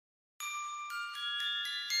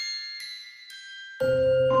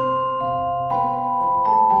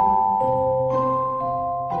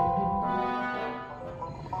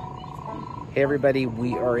Hey everybody,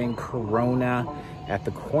 we are in Corona at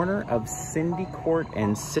the corner of Cindy Court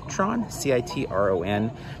and Citron,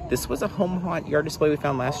 C-I-T-R-O-N. This was a home haunt yard display we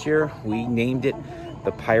found last year. We named it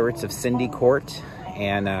the Pirates of Cindy Court,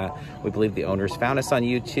 and we believe the owners found us on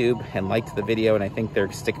YouTube and liked the video, and I think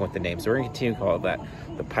they're sticking with the name. So we're gonna continue to call it that,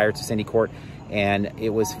 the Pirates of Cindy Court. And it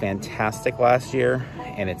was fantastic last year,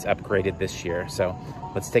 and it's upgraded this year. So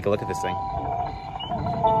let's take a look at this thing.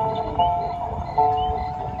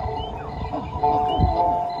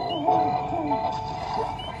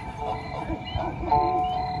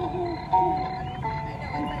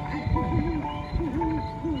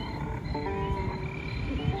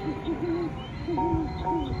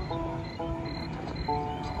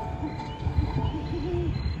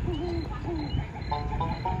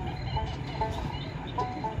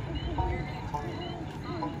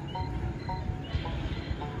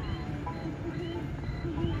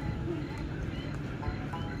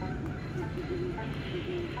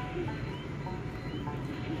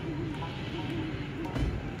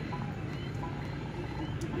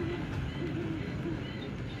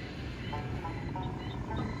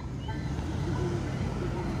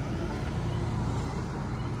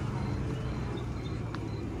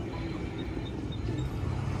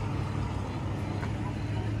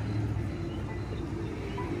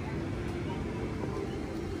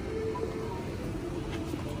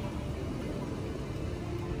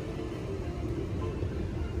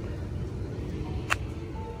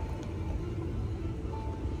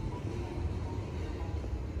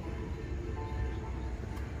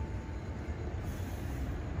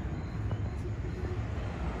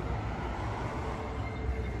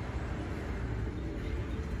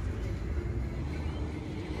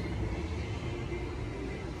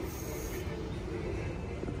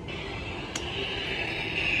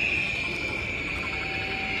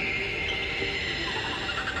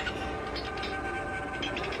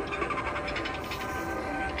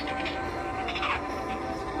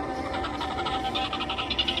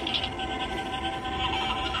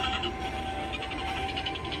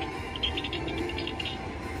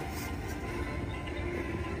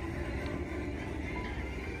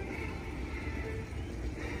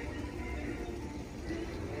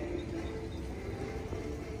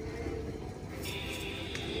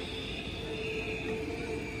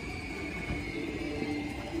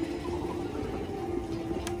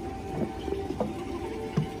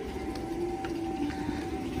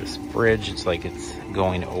 Bridge, it's like it's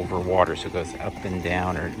going over water, so it goes up and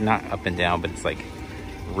down, or not up and down, but it's like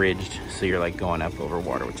ridged, so you're like going up over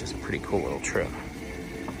water, which is a pretty cool little trip.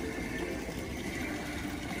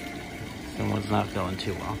 Someone's not feeling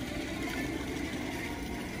too well.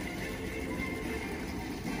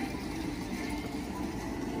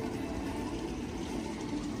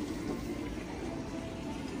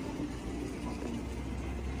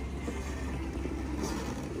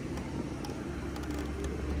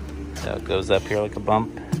 So it goes up here like a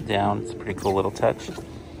bump, down. It's a pretty cool little touch.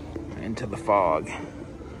 Into the fog.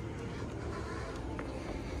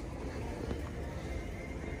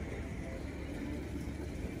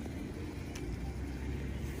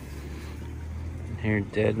 Here,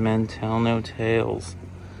 dead men tell no tales.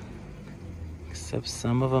 Except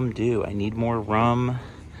some of them do. I need more rum.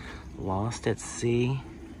 Lost at sea.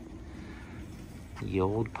 The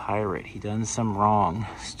old pirate, he done some wrong.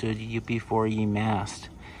 Stood ye before ye mast.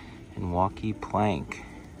 And walk ye plank,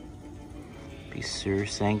 be sure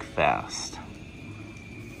sank fast.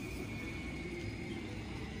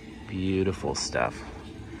 Beautiful stuff.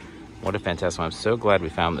 What a fantastic one. I'm so glad we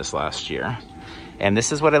found this last year. And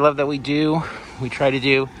this is what I love that we do. We try to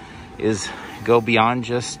do is go beyond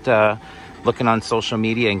just looking on social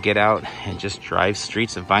media and get out and just drive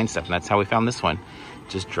streets and find stuff. And that's how we found this one.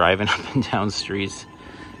 Just driving up and down streets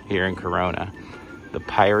here in Corona. The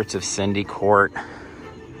Pirates of Cindy Court.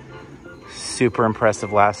 Super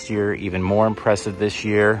impressive last year, even more impressive this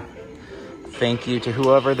year. Thank you to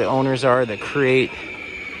whoever the owners are that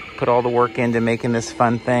put all the work into making this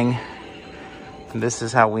fun thing. And this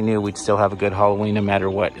is how we knew we'd still have a good Halloween no matter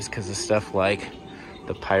what, is because of stuff like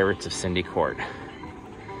the Pirates of Cindy Court.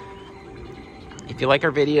 If you like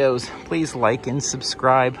our videos, please like and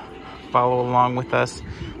subscribe. Follow along with us.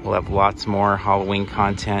 We'll have lots more Halloween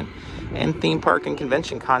content and theme park and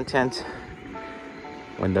convention content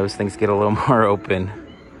when those things get a little more open.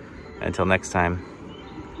 Until next time,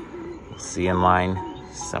 we'll see you in line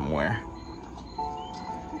somewhere.